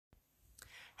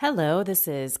Hello, this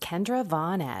is Kendra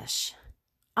Von Esch.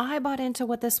 I bought into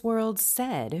what this world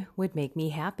said would make me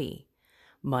happy.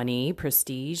 Money,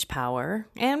 prestige, power,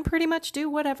 and pretty much do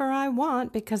whatever I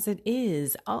want because it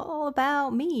is all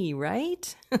about me,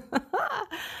 right?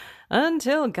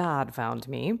 Until God found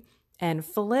me and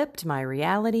flipped my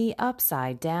reality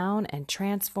upside down and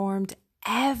transformed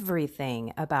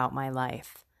everything about my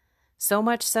life. So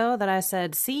much so that I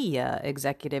said, "See ya,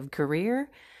 executive career."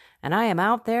 And I am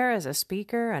out there as a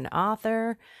speaker, an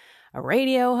author, a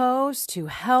radio host to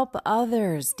help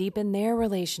others deepen their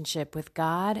relationship with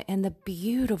God and the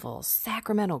beautiful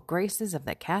sacramental graces of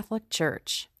the Catholic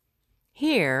Church.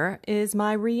 Here is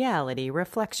my reality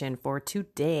reflection for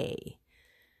today.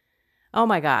 Oh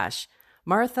my gosh,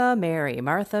 Martha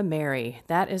Mary.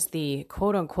 That is the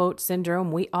quote-unquote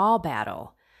syndrome we all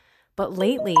battle. But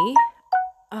lately,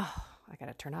 I got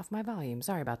to turn off my volume.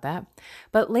 Sorry about that.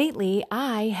 But lately,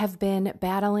 I have been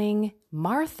battling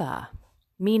Martha,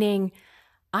 meaning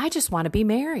I just want to be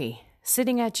Mary,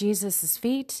 sitting at Jesus'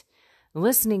 feet,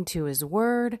 listening to his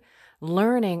word,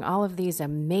 learning all of these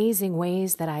amazing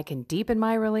ways that I can deepen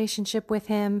my relationship with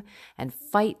him and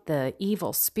fight the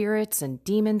evil spirits and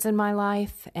demons in my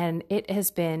life. And it has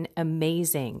been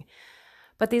amazing.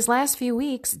 But these last few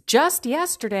weeks, just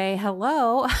yesterday,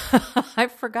 I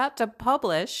forgot to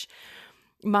publish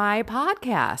my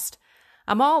podcast.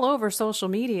 I'm all over social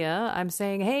media. I'm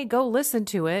saying, hey, go listen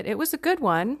to it. It was a good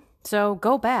one. So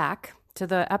go back to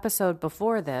the episode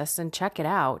before this and check it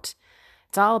out.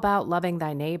 It's all about loving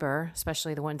thy neighbor,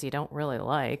 especially the ones you don't really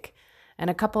like, and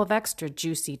a couple of extra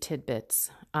juicy tidbits.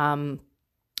 But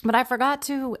I forgot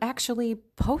to actually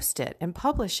post it and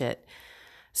publish it.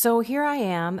 So here I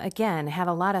am, again, have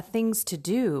a lot of things to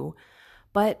do,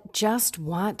 but just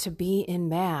want to be in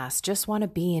Mass, just want to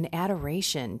be in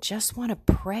adoration, just want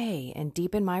to pray and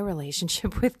deepen my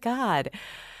relationship with God.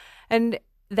 And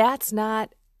that's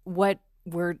not what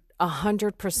we're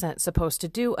 100% supposed to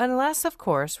do, unless, of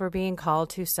course, we're being called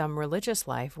to some religious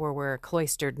life where we're a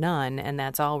cloistered nun and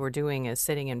that's all we're doing is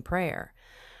sitting in prayer.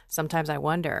 Sometimes I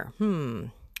wonder,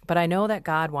 but I know that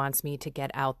God wants me to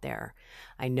get out there.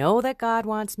 I know that God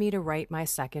wants me to write my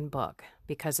second book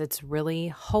because it's really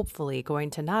hopefully going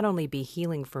to not only be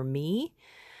healing for me,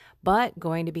 but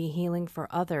going to be healing for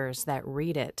others that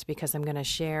read it because I'm going to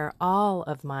share all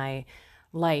of my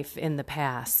life in the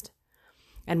past.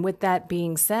 And with that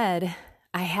being said,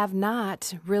 I have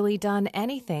not really done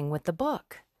anything with the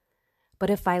book. But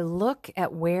if I look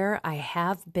at where I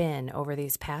have been over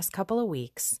these past couple of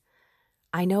weeks,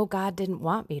 I know God didn't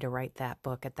want me to write that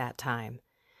book at that time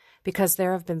because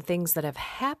there have been things that have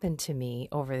happened to me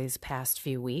over these past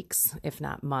few weeks, if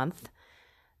not month,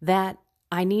 that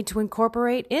I need to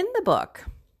incorporate in the book.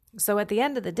 So at the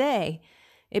end of the day,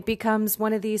 it becomes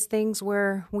one of these things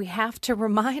where we have to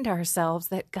remind ourselves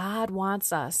that God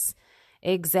wants us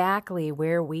exactly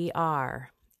where we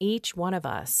are. Each one of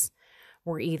us,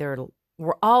 we're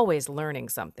always learning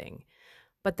something.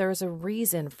 But there's a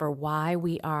reason for why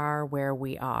we are where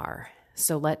we are.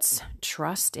 So let's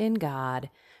trust in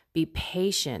God, be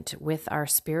patient with our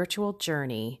spiritual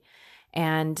journey,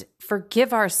 and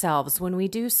forgive ourselves when we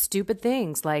do stupid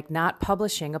things like not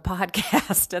publishing a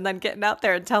podcast and then getting out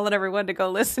there and telling everyone to go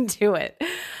listen to it.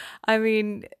 I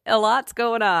mean, a lot's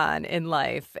going on in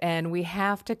life, and we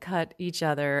have to cut each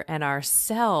other and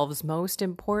ourselves, most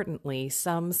importantly,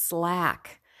 some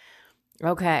slack.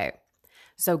 Okay.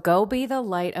 So go be the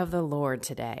light of the Lord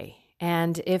today.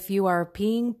 And if you are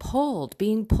being pulled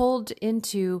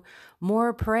into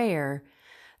more prayer,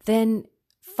 then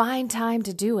find time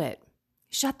to do it.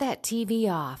 Shut that TV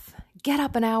off. Get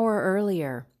up an hour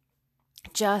earlier.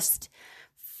 Just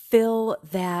fill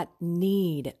that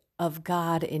need of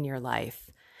God in your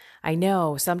life. I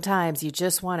know sometimes you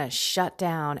just want to shut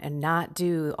down and not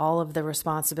do all of the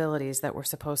responsibilities that we're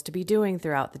supposed to be doing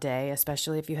throughout the day,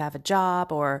 especially if you have a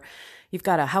job or you've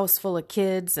got a house full of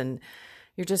kids and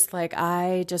you're just like,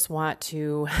 I just want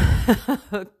to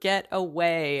get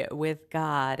away with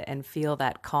God and feel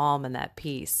that calm and that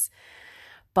peace.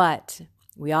 But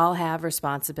we all have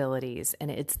responsibilities, and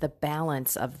it's the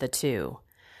balance of the two.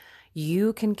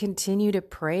 You can continue to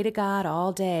pray to God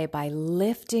all day by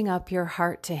lifting up your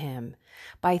heart to him,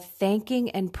 by thanking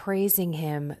and praising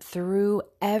him through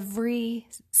every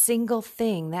single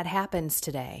thing that happens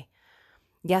today.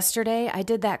 Yesterday, I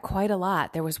did that quite a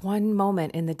lot. There was one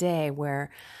moment in the day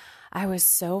where I was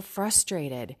so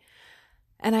frustrated.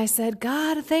 And I said,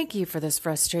 God, thank you for this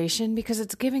frustration because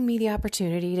it's giving me the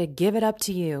opportunity to give it up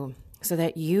to you so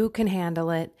that you can handle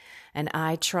it. And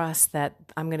I trust that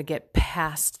I'm going to get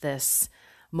past this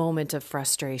moment of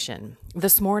frustration.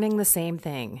 This morning, the same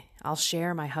thing. I'll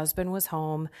share. My husband was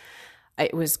home.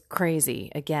 It was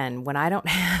crazy. Again, when I don't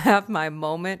have my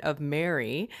moment of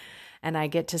Mary and I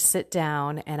get to sit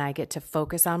down and I get to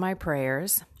focus on my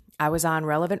prayers. I was on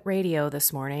Relevant Radio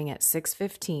this morning at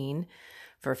 6:15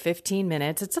 for 15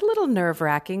 minutes. It's a little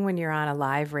nerve-wracking when you're on a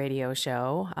live radio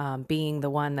show, being the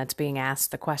one that's being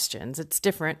asked the questions. It's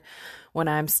different when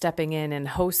I'm stepping in and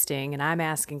hosting and I'm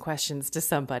asking questions to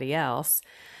somebody else.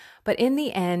 But in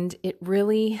the end, it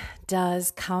really does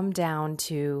come down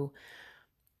to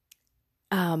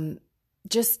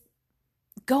just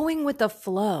going with the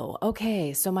flow.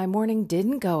 Okay, so my morning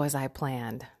didn't go as I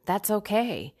planned. That's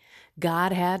okay.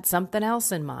 God had something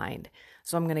else in mind.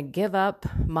 So I'm going to give up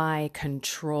my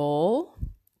control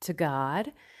to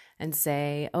God and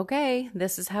say, okay,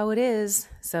 this is how it is.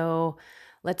 So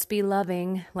let's be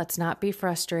loving. Let's not be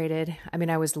frustrated. I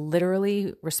mean, I was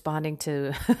literally responding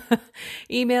to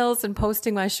emails and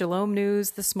posting my Shalom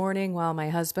news this morning while my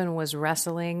husband was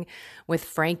wrestling with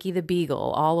Frankie the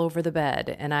Beagle all over the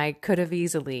bed. And I could have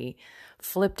easily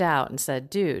flipped out and said,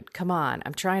 dude, come on,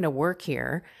 I'm trying to work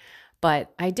here.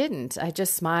 But I didn't. I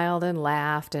just smiled and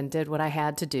laughed and did what I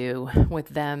had to do with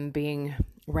them being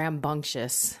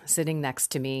rambunctious, sitting next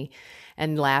to me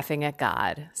and laughing at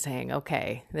God, saying,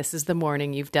 okay, this is the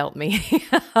morning you've dealt me.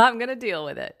 I'm going to deal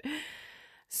with it.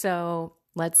 So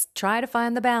let's try to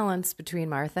find the balance between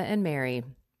Martha and Mary.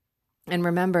 And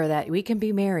remember that we can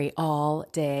be Mary all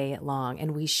day long,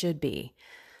 and we should be.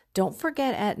 Don't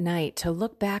forget at night to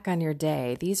look back on your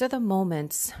day. These are the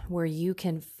moments where you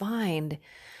can find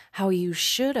how you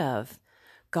should have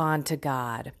gone to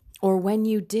God. Or when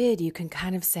you did, you can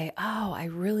kind of say, oh, I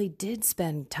really did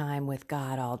spend time with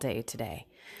God all day today.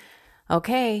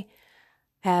 Okay,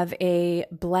 have a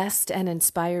blessed and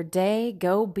inspired day.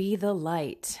 Go be the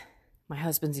light. My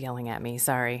husband's yelling at me.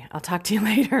 Sorry. I'll talk to you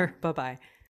later. Bye-bye.